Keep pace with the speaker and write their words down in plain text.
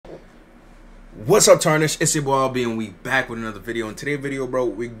What's up, Tarnish? It's your boy Albie, and we back with another video. In today's video, bro,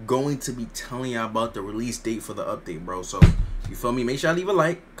 we're going to be telling y'all about the release date for the update, bro. So, you feel me? Make sure y'all leave a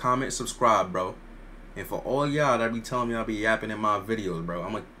like, comment, subscribe, bro. And for all y'all that be telling me I'll be yapping in my videos, bro,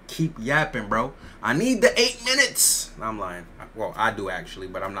 I'm gonna keep yapping, bro. I need the 8 minutes. I'm lying. Well, I do actually,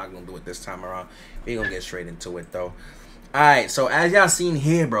 but I'm not gonna do it this time around. We gonna get straight into it though. Alright, so as y'all seen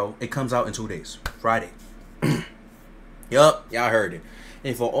here, bro, it comes out in 2 days. Friday. Yup, y'all heard it.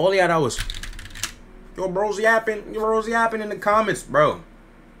 And for all y'all that was Yo, bro's yapping in the comments, bro.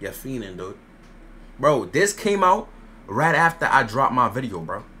 You're fiending, dude. Bro, this came out right after I dropped my video,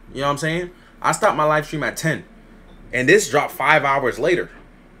 bro. You know what I'm saying? I stopped my live stream at 10. And this dropped 5 hours later.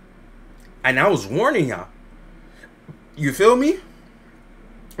 And I was warning y'all. You feel me?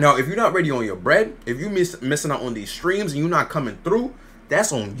 Now, if you're not ready on your bread, if you missing out on these streams and you're not coming through,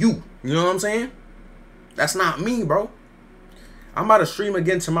 that's on you. You know what I'm saying? That's not me, bro. I'm about to stream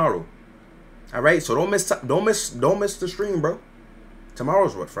again tomorrow. All right, so don't miss the stream, bro.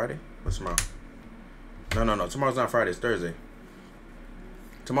 Tomorrow's what? Friday? What's tomorrow? No. Tomorrow's not Friday. It's Thursday.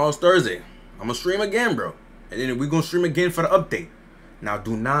 Tomorrow's Thursday. I'm gonna stream again, bro, and then we're gonna stream again for the update. Now,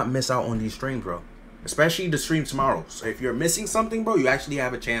 do not miss out on these streams, bro. Especially the stream tomorrow. So if you're missing something, bro, you actually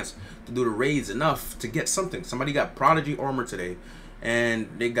have a chance to do the raids enough to get something. Somebody got Prodigy armor today, and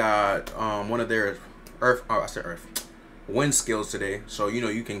they got one of their wind skills today, so you know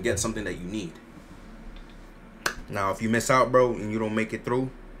you can get something that you need. Now if you miss out, bro, and you don't make it through,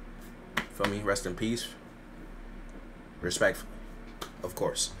 feel me, rest in peace, respectfully, of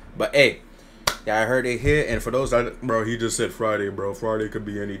course. But hey, yeah, I heard it here. And for those that, bro, he just said Friday, bro. Friday could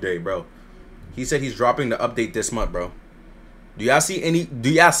be any day, bro. He said he's dropping the update this month, bro. Do y'all see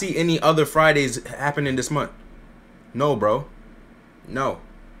any other Fridays happening this month? No, bro. No,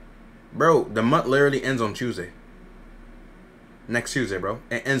 bro, the month literally ends on Tuesday. Next Tuesday, bro.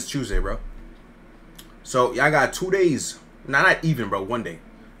 It ends Tuesday, bro. So y'all got 2 days. Not even, bro. 1 day.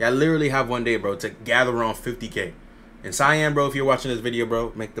 Y'all literally have 1 day, bro, to gather around 50K. And Cyan, bro, if you're watching this video,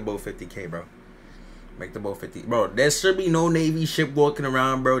 bro, make the boat 50K, bro. Make the boat 50. Bro, there should be no Navy ship walking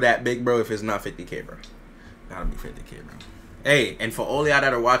around, bro, that big, bro, if it's not 50K, bro. Gotta be 50K, bro. Hey, and for all y'all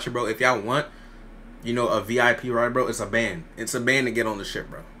that are watching, bro, if y'all want, you know, a VIP ride, bro, it's a ban. It's a ban to get on the ship,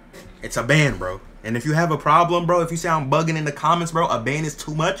 bro. It's a ban, bro. And if you have a problem, bro, if you say I'm bugging in the comments, bro, a ban is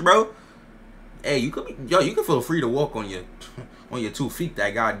too much, bro. Hey, you could be, you can feel free to walk on your 2 feet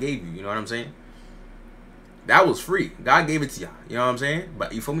that God gave you. You know what I'm saying? That was free. God gave it to y'all. You know what I'm saying?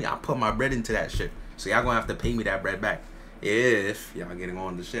 But you feel me? I put my bread into that ship, so y'all gonna have to pay me that bread back if y'all getting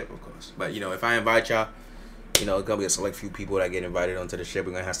on the ship, of course. But you know, if I invite y'all, you know, it's gonna be a select few people that get invited onto the ship.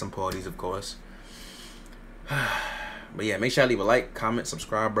 We're gonna have some parties, of course. But yeah, make sure I leave a like, comment,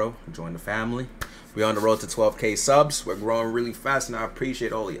 subscribe, bro. Join the family. We're on the road to 12K subs. We're growing really fast, and I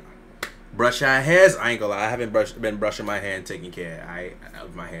appreciate all of y'all. Brush our hairs. I ain't gonna lie, I haven't been brushing my hair and taking care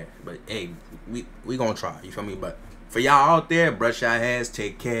of my hair. But hey, we gonna try. You feel me? But for y'all out there, brush your hairs,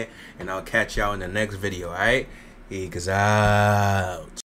 take care, and I'll catch y'all in the next video. All right? Peace out.